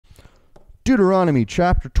Deuteronomy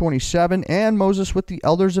chapter 27. And Moses with the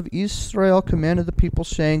elders of Israel commanded the people,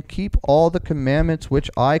 saying, Keep all the commandments which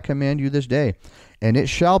I command you this day. And it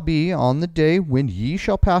shall be on the day when ye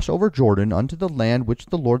shall pass over Jordan unto the land which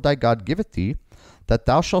the Lord thy God giveth thee, that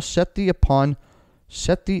thou shalt set thee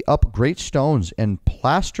up great stones, and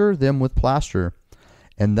plaster them with plaister.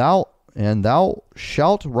 And thou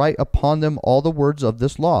shalt write upon them all the words of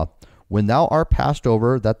this law, when thou art passed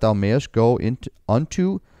over, that thou mayest go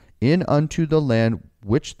unto the land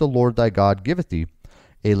which the Lord thy God giveth thee,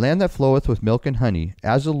 a land that floweth with milk and honey,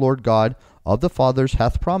 as the Lord God of the fathers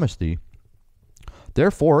hath promised thee.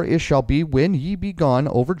 Therefore it shall be, when ye be gone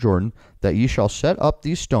over Jordan, that ye shall set up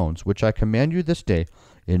these stones, which I command you this day,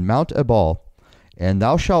 in Mount Ebal, and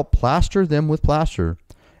thou shalt plaster them with plaister.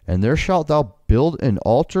 And there shalt thou build an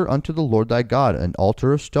altar unto the Lord thy God, an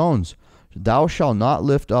altar of stones. Thou shalt not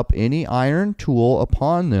lift up any iron tool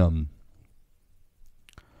upon them.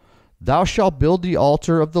 Thou shalt build the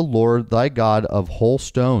altar of the Lord thy God of whole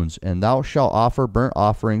stones, and thou shalt offer burnt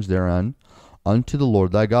offerings thereon unto the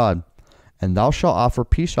Lord thy God. And thou shalt offer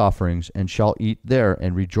peace offerings, and shalt eat there,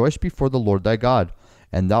 and rejoice before the Lord thy God.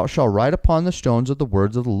 And thou shalt write upon the stones of the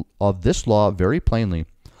words of this law very plainly.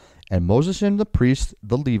 And Moses and the priests,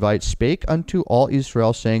 the Levites, spake unto all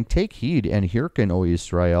Israel, saying, Take heed and hearken, O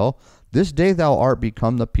Israel, this day thou art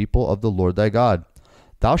become the people of the Lord thy God.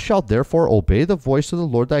 Thou shalt therefore obey the voice of the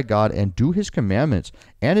Lord thy God, and do his commandments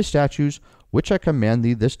and his statutes, which I command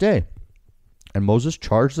thee this day. And Moses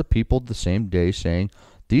charged the people the same day, saying,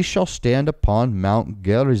 These shall stand upon Mount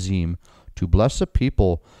Gerizim, to bless the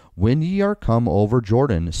people, when ye are come over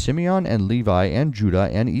Jordan, Simeon and Levi and Judah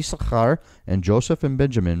and Issachar and Joseph and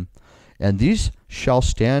Benjamin. And these shall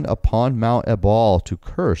stand upon Mount Ebal to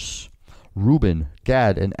curse Reuben,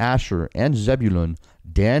 Gad, and Asher, and Zebulun,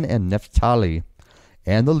 Dan, and Naphtali.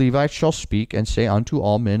 And the Levites shall speak and say unto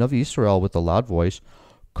all men of Israel with a loud voice,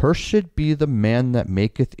 Cursed be the man that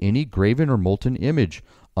maketh any graven or molten image,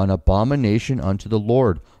 an abomination unto the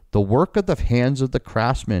Lord, the work of the hands of the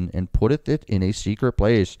craftsman, and putteth it in a secret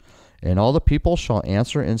place. And all the people shall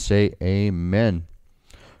answer and say, Amen.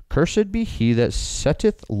 Cursed be he that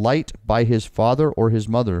setteth light by his father or his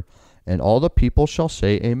mother. And all the people shall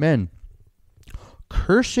say, Amen.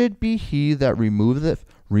 Cursed be he that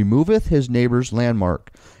removeth his neighbor's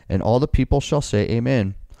landmark. And all the people shall say,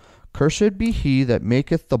 Amen. Cursed be he that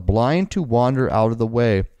maketh the blind to wander out of the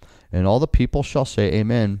way. And all the people shall say,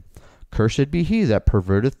 Amen. Cursed be he that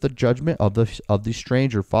perverteth the judgment of the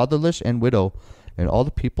stranger, fatherless, and widow. And all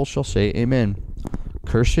the people shall say, Amen.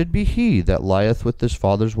 Cursed be he that lieth with his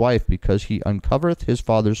father's wife, because he uncovereth his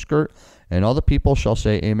father's skirt. And all the people shall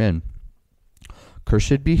say, Amen.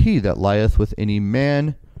 Cursed be he that lieth with any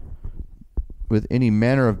manner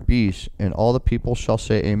of beast. And all the people shall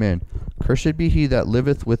say, Amen. Cursed be he that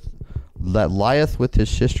lieth with his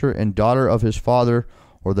sister and daughter of his father,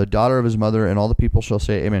 or the daughter of his mother. And all the people shall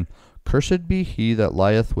say, Amen. Cursed be he that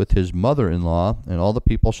lieth with his mother-in-law. And all the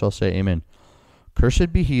people shall say, Amen.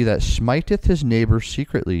 Cursed be he that smiteth his neighbor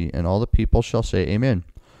secretly, and all the people shall say, Amen.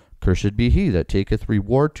 Cursed be he that taketh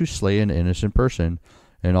reward to slay an innocent person,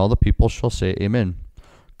 and all the people shall say, Amen.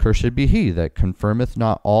 Cursed be he that confirmeth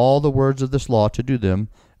not all the words of this law to do them,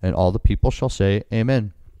 and all the people shall say,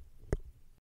 Amen.